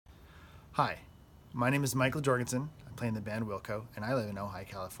Hi, my name is Michael Jorgensen. I play in the band Wilco, and I live in Ojai,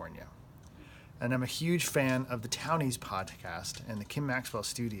 California. And I'm a huge fan of the Townies podcast and the Kim Maxwell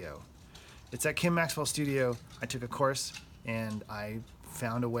studio. It's at Kim Maxwell studio I took a course and I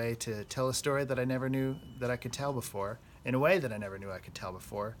found a way to tell a story that I never knew that I could tell before, in a way that I never knew I could tell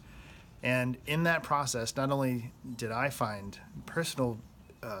before. And in that process, not only did I find personal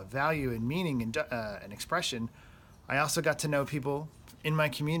value and meaning and expression, I also got to know people in my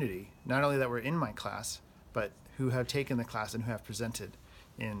community, not only that were in my class, but who have taken the class and who have presented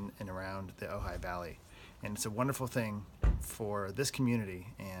in and around the Ojai Valley. And it's a wonderful thing for this community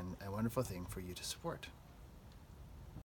and a wonderful thing for you to support.